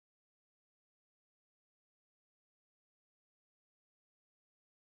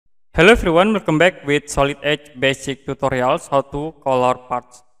Hello everyone, welcome back with Solid Edge basic tutorials how to color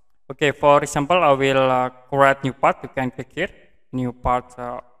parts. Okay, for example, I will create new part. You can click here, new part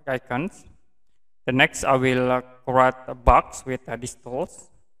icons. The next, I will create a box with these tools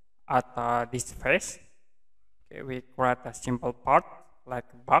at this face. Okay, we create a simple part like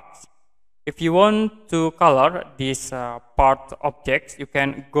a box. If you want to color these part objects, you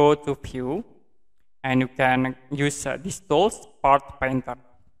can go to View and you can use these tools, Part Painter.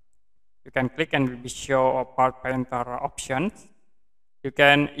 You can click and will be show a part painter options. You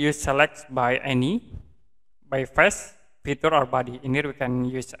can use select by any, by face, feature or body. In here we can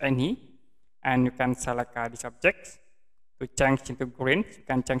use any, and you can select these objects to change into green. You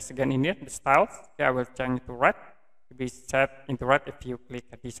can change again in here the styles. Okay, I will change to red. It will be set into red if you click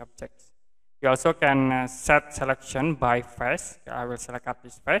these objects. You also can set selection by face. Okay, I will select at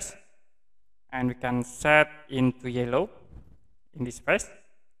this face, and we can set into yellow in this face.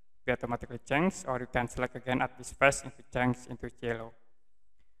 Be automatically change, or you can select again at this face if it change into yellow.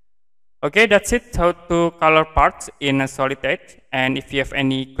 Okay, that's it, how to color parts in a Solid Edge. And if you have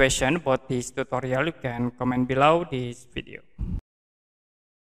any question about this tutorial, you can comment below this video.